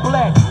man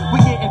bled. We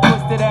getting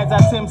twisted as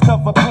our Timbs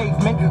cover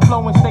pavement.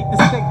 Flowing state to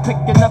state,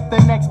 picking up the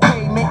next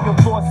payment. Your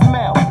floor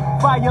smell.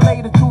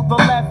 Violator to the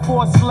left,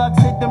 4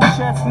 slugs hit them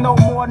chests, no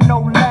more,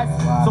 no less.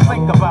 So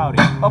think about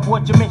it,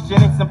 abort your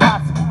mission, it's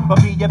impossible.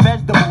 But be a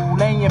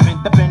vegetable, ain't been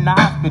up in the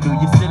hospital,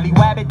 you silly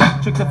wabbit.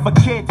 Tricks are for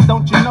kids,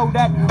 don't you know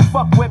that?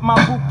 Fuck with my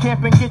boot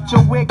camp and get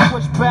your wig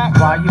pushed back.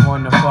 Why you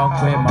wanna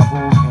fuck with my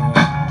boo can?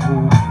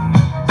 Who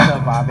can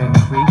survive in the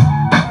freak?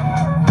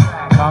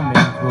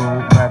 Coming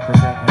through,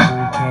 representing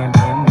who can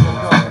in the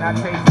Can I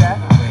taste that?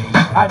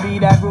 I be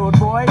that rude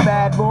boy,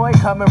 bad boy,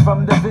 coming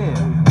from the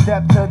Ville.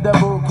 Step to the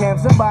boot camp,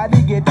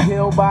 somebody get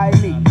killed by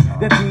me.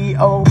 The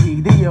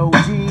D.O.P., the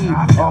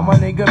O.G. All my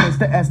nigga,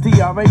 Mr.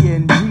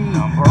 S.T.R.A.N.G.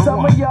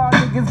 Some of y'all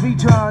niggas be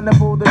trying to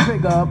pull the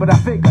trigger, but I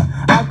figure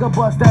I could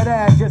bust that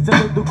ass just a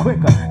little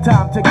quicker.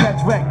 Time to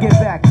catch wreck, get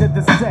back to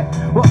the set.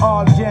 With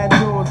all Jan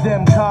rules,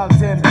 them cogs,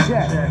 them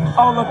checks.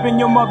 All up in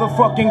your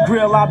motherfucking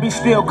grill, I'll be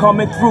still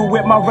coming through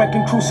with my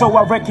wrecking crew, so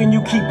I reckon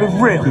you keep it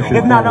real.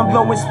 If not, I'm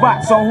blowing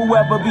spots on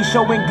whoever be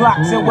showing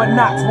Glocks and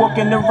whatnots,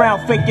 walking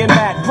around faking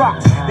mad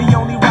rocks. The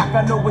only rock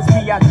I know is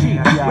B.I.G.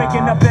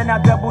 Waking up in our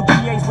double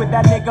GAs with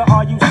that nigga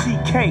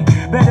R.U.C.K.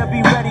 Better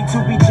be ready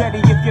to be jetty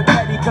if you're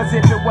petty, cause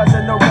if it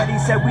wasn't already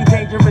said we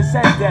dangerous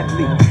and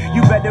deadly.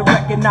 You better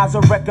recognize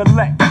or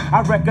recollect.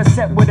 I wreck a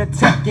set with a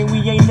tech and we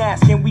ain't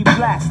asking, we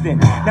blasting.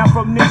 Now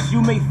from this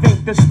you may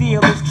think the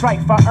steel is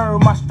trife. I earn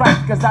my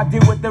stripe cause I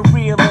deal with the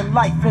real in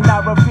life. And I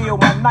reveal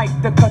my knife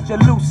to cut you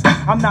loose.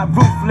 I'm not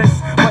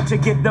ruthless, but you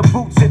get the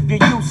boots if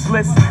you're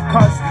useless.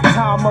 Cause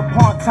time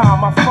upon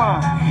time I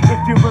find,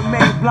 if you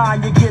remain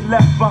blind you get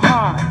left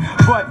behind.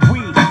 But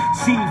we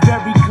see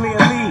very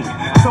clearly,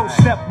 so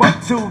step up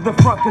to the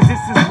front cause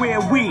this is where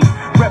we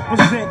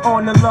represent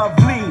on the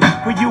lovely.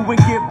 For you and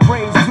give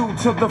praise due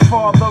to the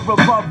Father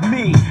above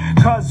me.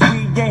 Cause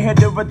we ain't here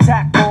to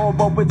attack all,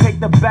 but we take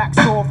the backs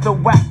off the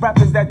whack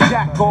rappers that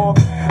jack off.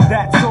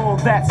 That's all,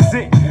 that's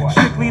it.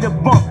 Strictly the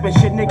bump and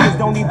shit, niggas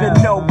don't even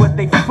know what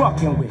they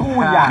fucking with.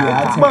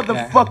 Yeah,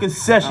 Motherfucking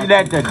session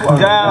at the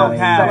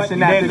doghouse,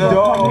 nigga.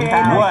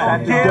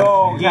 What?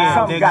 Yeah,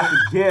 something got to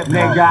give,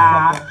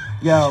 nigga.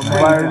 Yo,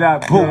 word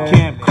up, boot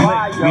camp click,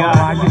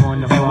 yeah.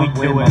 And we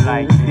do it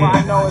like this.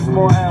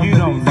 You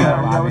don't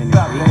know. what's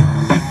up, man?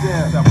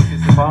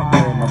 Fuck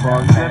with my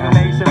bro. 7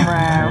 Nation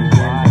round.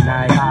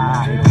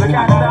 Look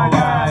at that.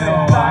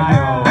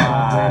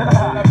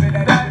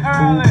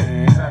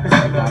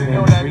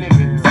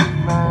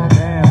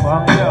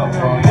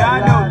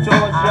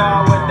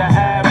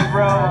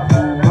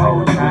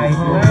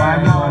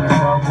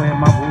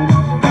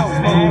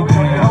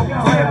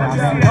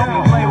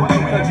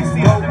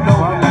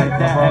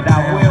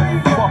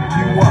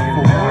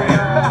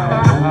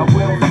 I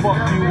will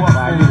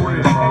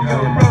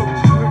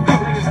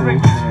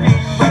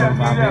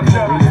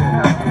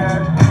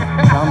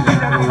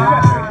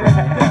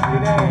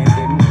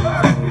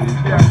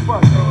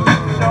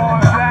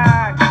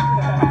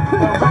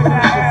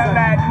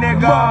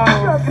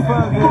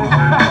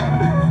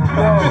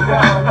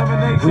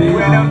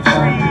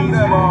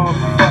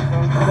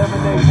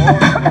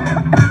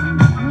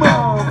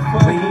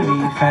Lady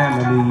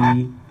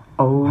family,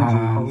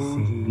 OGC.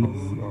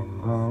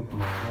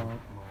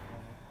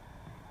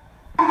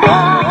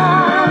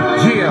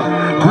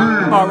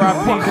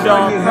 R.I.P. to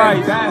Don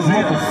Price.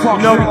 You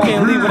know we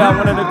can't leave without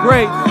one of the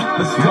greats.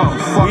 Let's go.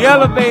 We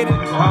elevated.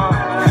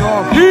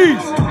 Sean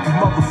Peace.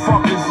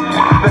 Motherfuckers,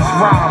 let's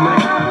rhyme,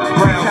 man.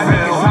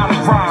 Brownfield, how to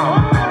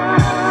rhyme.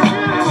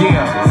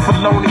 Yeah,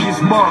 felonious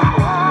monk.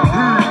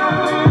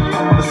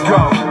 Let's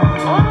go.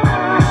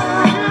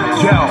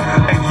 Yo,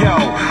 and yo,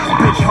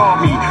 bitch harm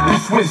me.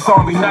 This Swiss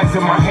Army knife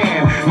in my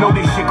hand. Know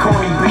this shit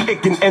corny, but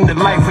it can end the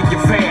life of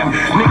your fam.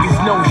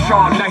 Niggas know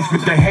Sean nice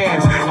with the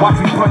hands. Watch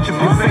me punch up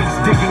your face,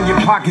 dig in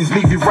your pockets,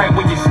 leave you right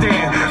where you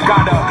stand.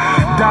 Got a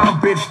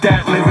down bitch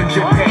that live in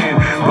Japan.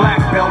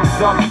 Black belt,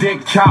 suck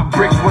dick, chop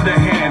bricks with a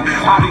hand.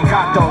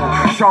 Arigato,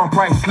 Sean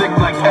Price slick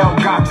like El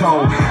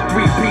Gato.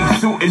 3-piece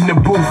suit in the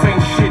booth,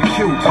 ain't shit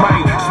cute.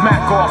 Might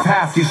smack off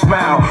half your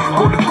smile.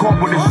 Go to court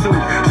with a suit,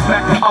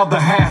 smack the other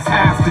half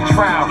after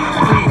trial.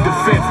 Plead the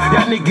fifth,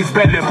 y'all niggas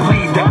better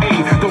plead the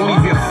eighth. Don't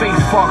leave your face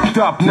fucked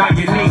up, now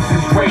your niece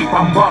is rape.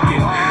 I'm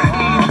bugging.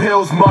 Eat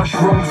pills,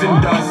 mushrooms,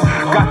 and dust.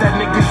 Got that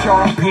nigga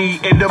Sean P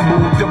in the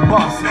mood to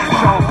bust.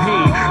 Sean P,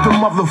 the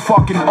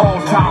motherfucking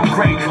all-time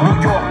great. New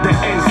York, the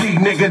NC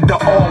nigga, the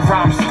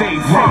all-rhyme state.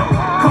 From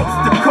coast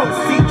to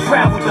coast, he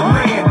traveled the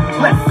land.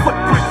 Left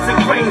footprints and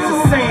grains of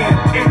sand.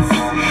 It's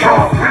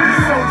Sean P.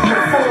 Soldier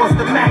and fours,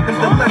 the Magnum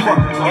deliver.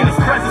 In his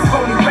presence,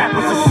 phony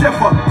rappers a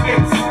shiver.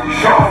 It's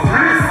Sean P.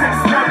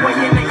 6'9" way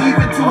in the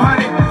even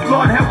 200.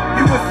 Lord help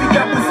you if he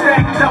got was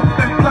stacked up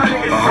and blunted.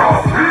 It's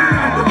Sean P.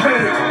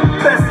 Underrated,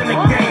 best in the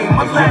game.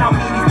 Allow me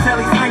these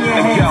tellies on your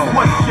hands.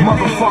 What's your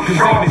Motherfuckers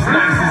name? ain't as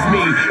nice as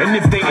me. And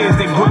if they is,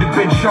 they would've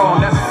been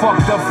Sean. That's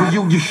fucked up for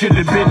you, you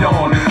should've been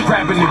on.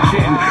 Grabbing the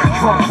gin.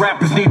 Drunk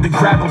rappers need to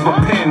grab up a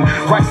pen.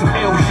 Write some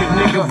ill shit,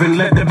 nigga, and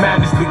let the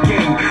madness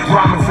begin.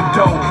 Rhyming for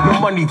dough, no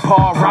money,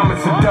 Paul, rhyming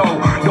for dough.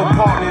 No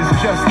partners,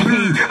 just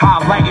me,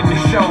 highlighting the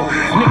show.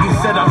 Niggas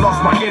said I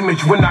lost my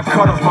image when I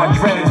cut off my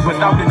dreads. But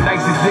I'm the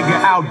nicest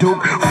nigga out, Duke.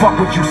 Fuck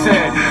what you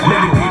said,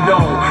 let it be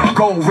known.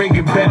 Gold ring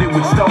embedded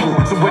with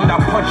stone. So when I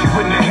punch you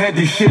in the head,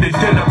 this shit'll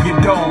dent up your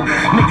dome.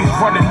 Niggas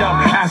running up,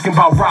 asking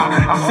about rock.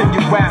 I'll send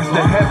your ass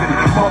to heaven.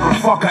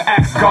 Motherfucker,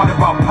 ask God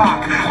about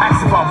Pac.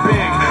 Ask about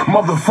Big.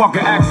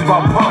 Motherfucker, ask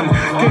about Pun.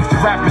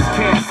 Gangsta rappers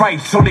can't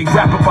fight, so they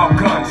rap about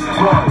guns.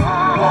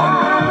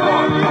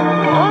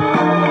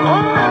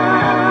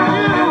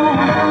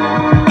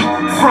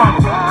 From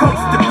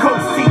coast to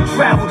coast, he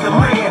traveled the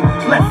land.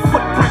 Left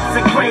footprints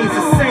and grains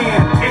of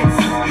sand. It's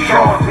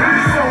Sean P.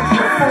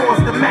 Soldier and fours,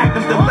 the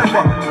Magnum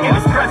deliver. In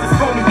his presence,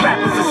 phony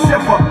rappers a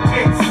shiver.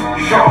 It's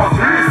Sean P.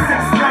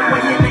 6'9"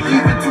 way in the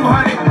even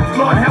 200.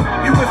 Lord help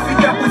you if he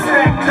got was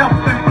stacked up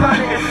and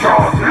blunted. It's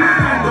Sean P.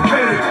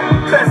 Underrated,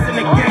 best in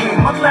the game.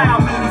 Allow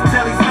me these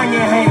tellies on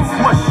your hands.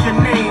 What's your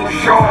name?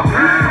 Sean P.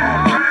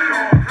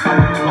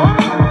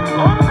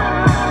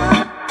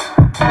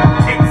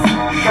 It's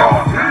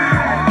Sean P.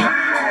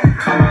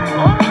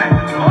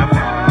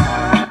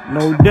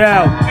 No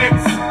doubt.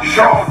 It's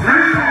Sean P.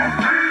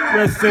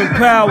 Rest in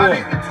power.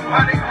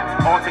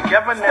 All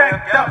together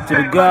now. To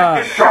the God.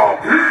 It's Sean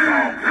P.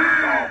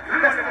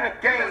 Best in the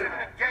game.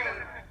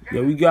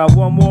 Yeah, we got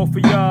one more for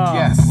y'all.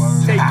 Yes.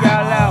 Take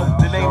y'all out.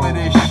 The name of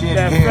this shit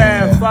That here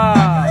Fab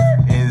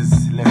Five.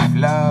 is Le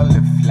Flow.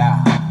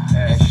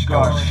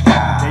 Escorte.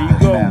 There you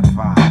go.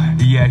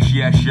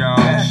 Yes, y'all.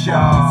 Yes,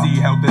 y'all. See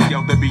how this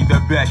yo to be the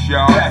best,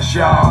 y'all. Best,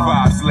 y'all.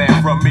 5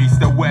 slam from east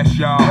to west,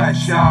 y'all.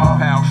 Best, y'all.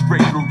 Pound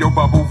straight through your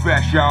bubble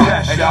vest, y'all.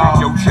 Best, And y'all.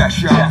 shake your chest,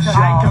 y'all.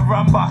 I can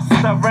rumba,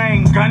 the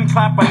rain, gun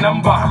clap a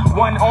number.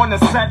 One on the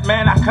set,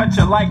 man, I cut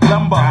you like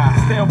lumber.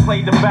 Still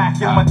play the back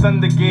in my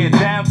thunder gear,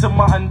 down to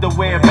my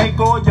underwear. Make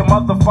all your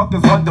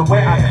motherfuckers wonder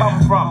where I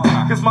come from.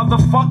 Cause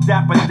motherfuck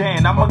Dapper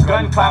Dan, I'm a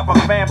gun clapper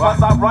fan.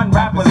 Plus I run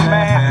rappers,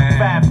 man.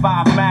 Fab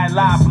Five, mad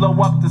live, blow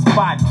up the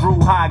spot. Drew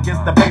High gets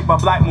the paper,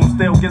 Black Moon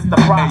still gets the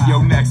prize. Hey,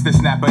 yo, next to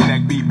snap a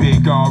neck, be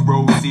big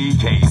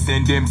R-O-C-K.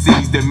 Send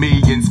MCs to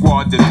me in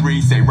squad to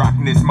 3. Say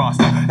rockin' this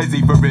monster as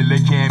he for really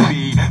can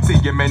be. See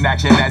him in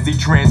action as he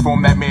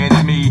transform that man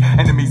to me.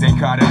 Enemies ain't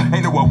caught him,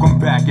 ain't no welcome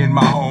back in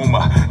my home.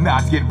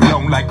 Knots get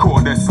blown like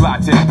quarter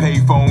slots and pay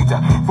phones.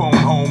 Phone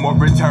home or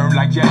return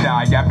like Jedi.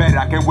 I bet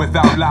I can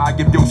without lie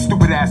give your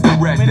stupid ass the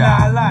red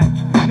I eye. like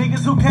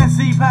niggas who can't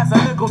see past a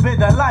little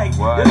bit of light.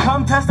 What? You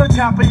come test a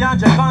champion,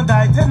 you're gonna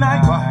die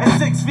tonight. And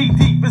 6 feet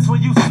deep is where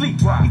you sleep.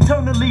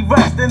 Eternally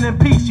resting in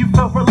peace, you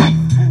feel relief.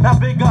 Now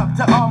big up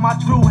to all my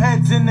true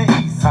heads in the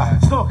east.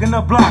 Stalking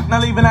the block,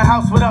 not leaving the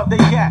house without they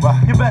gat.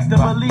 You best to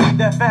believe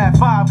that Fab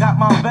Five got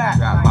my back.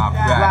 Got my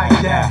back.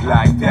 Like that.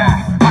 Like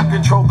that. I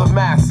control the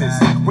masses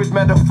with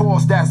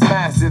metaphors that's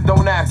massive.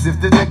 Don't ask if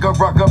the nigga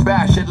rucker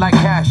bash it like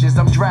hashes.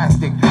 I'm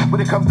drastic.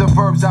 When it comes to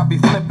verbs, I be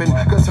flipping.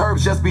 Cause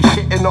herbs just be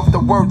shitting off the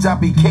words I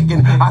be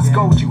kicking. I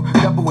scold you,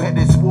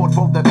 double-headed sword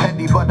for the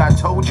petty. But I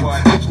told you,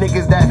 bitch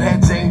niggas that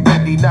heads ain't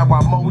ready. Now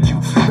I mold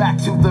you back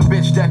to the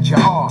bitch that you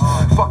are.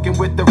 Fucking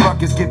with the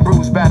ruckus, get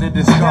bruised, battered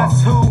and scarred.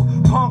 Guess who?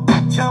 Punk,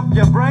 chump,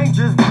 your brain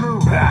just blew.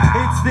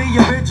 It's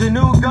the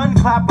original gun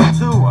clapper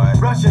too.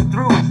 rushing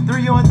through.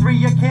 3 on 3,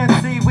 you can't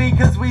see we,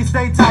 cause we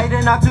stay tight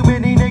and not too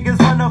many niggas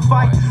wanna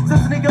fight.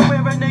 Since nigga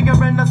wear a nigga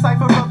in the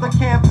cypher of the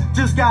camp,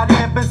 just got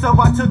amping, so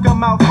I took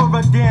him out for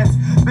a dance.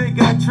 Big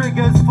gun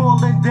triggers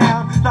falling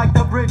down like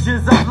the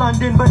bridges of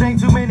London, but ain't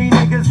too many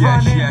niggas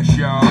running. Yes,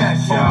 y'all.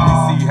 Yes,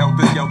 y'all. OGC help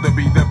us to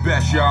be the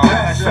best, y'all.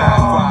 Best,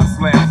 y'all. 5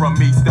 slam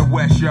from east to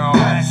west, y'all.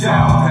 Best,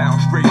 y'all.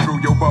 Pound straight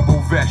through your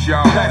bubble vest,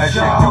 y'all. Best, That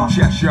shit y'all. your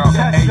chest, y'all.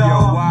 Yes, Hey,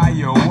 y'all.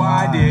 yo,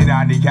 why did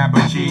I need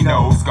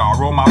cappuccino?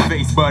 Scar on my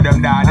face, but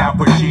I'm not Al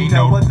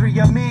Pacino. With 3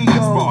 amigos.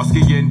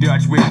 Sparsky and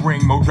Dutch with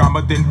bring more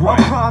drama than A what?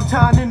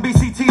 primetime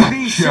NBC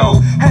TV show.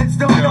 Heads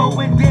don't know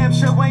when damn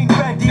show ain't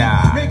ready.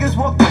 Nah. Niggas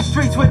walk the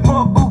streets with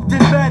more boot than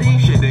Betty.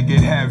 Shit to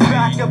get heavy.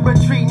 Back up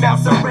retreat, now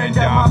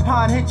surrender. My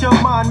pond hit your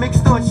mind,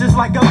 mixed thoughts just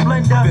like a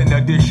blender. Then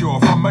a dish or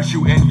from a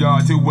shooting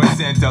yard to a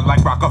center.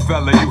 Like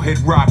Rockefeller, you hit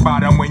rock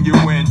bottom when you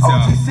enter.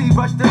 OGC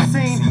rush the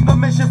scene,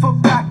 permission for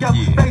backup.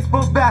 Yeah.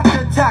 Baseball bat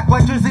attack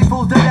like Drizzy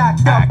fools that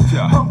act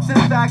up. Punks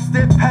and facts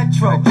did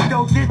petro.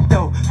 Go get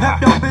though.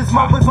 Pepto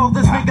Bismol before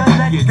this nigga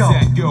let Get go.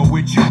 set, go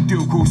with you,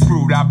 Duke, who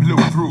screwed. I blew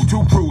through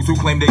 2 crews who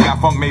claim they got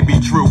funk may be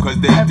true, cause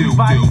they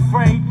Everybody do.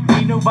 afraid,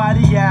 ain't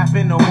nobody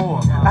yapping no more.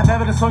 I've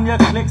evidence on your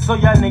click, so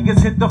y'all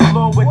niggas hit the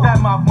floor with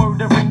that mouth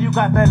murdering. You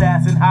got that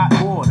ass in hot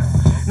water.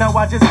 Now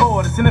I just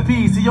order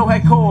centipedes to your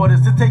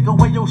headquarters to take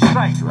away your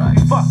strike.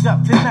 You fucked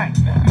up tonight.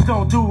 You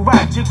don't do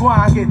right, you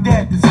gwine get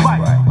dead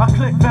despite. My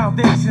click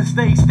foundation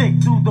stay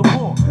stick through the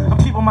war. I'm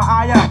keeping my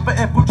eye out for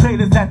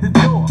infiltrators at the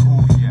door.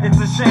 It's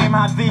a shame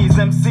how these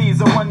MCs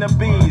are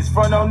wannabes.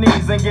 Front on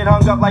knees and get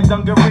hung up like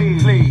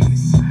dungarees.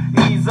 Please.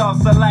 Ease off,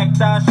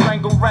 selector,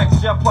 strangle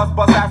recture, plus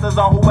bust asses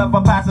on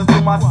whoever passes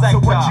through my sector.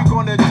 So what you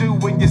gonna do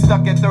when you're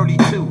stuck at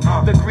 32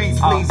 degrees?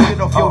 Please get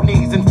off your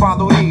knees and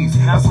follow these.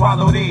 Now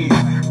swallow these.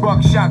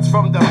 Buck shots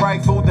from the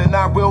rifle, then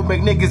I will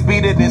make niggas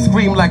beat it and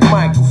scream like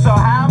Michael. So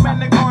how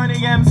many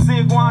corny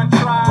MC go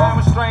try?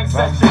 Restrain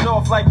set shit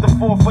off like the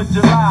 4th of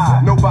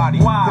July. Nobody,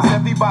 Why? cause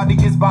everybody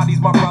is bodies,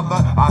 my brother.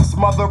 I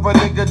smother a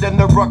nigga, then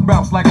the ruck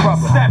bounce like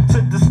rubber. Step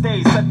to the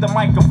stage, set the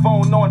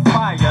microphone on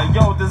fire.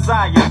 Yo,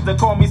 desire to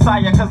call me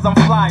sire, cause I'm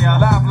flyer.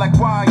 Live like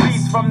wires.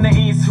 Beast from the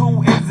east,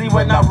 who is he?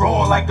 When I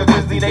roar like a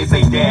grizzly, they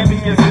say, damn, he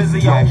is busy.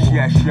 Yes,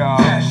 y'all.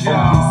 Yes,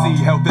 y'all. OGC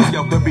help us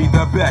to be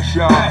the best,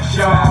 y'all. Best,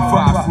 y'all.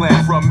 5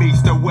 slam from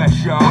east to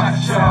west, y'all.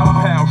 Best, y'all.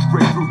 Pound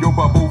straight through your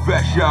bubble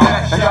vest, y'all.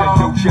 Best, That y'all.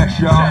 shit your chest,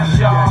 y'all. Yes,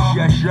 y'all.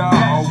 Yes, y'all.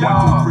 Yes,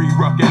 1, 2, 3,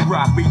 rock and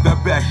rock, be the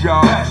best,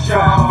 y'all. Best,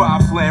 y'all.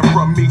 5 slam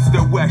from east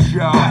to west,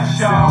 y'all. Best,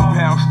 y'all.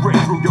 Pound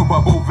straight through your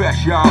bubble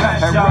vest, y'all.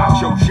 Best, And y'all.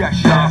 rock your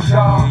chest, y'all. Best,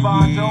 y'all.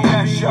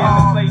 Yes,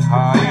 y'all. Yes,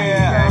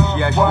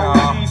 Yes,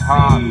 y'all.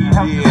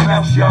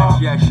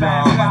 Yes, yes,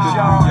 y'all. The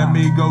 3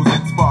 amigos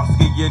and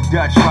Sparsky and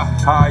Dutch. Yeah.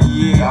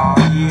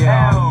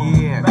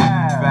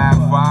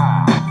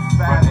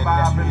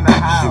 5-5 in the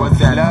house. What's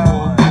that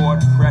full court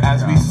press?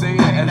 As we say in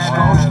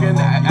Eshkoshkin,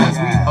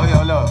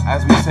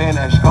 as we say in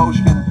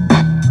Eshkoshkin,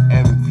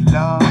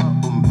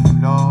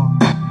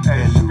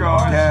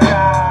 flow,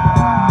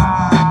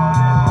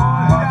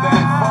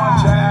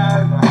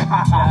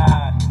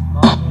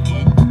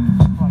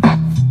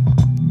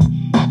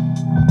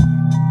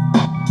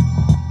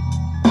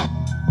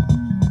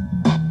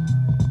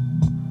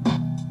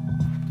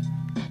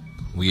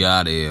 We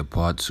out of here.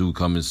 Part 2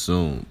 coming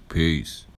soon. Peace.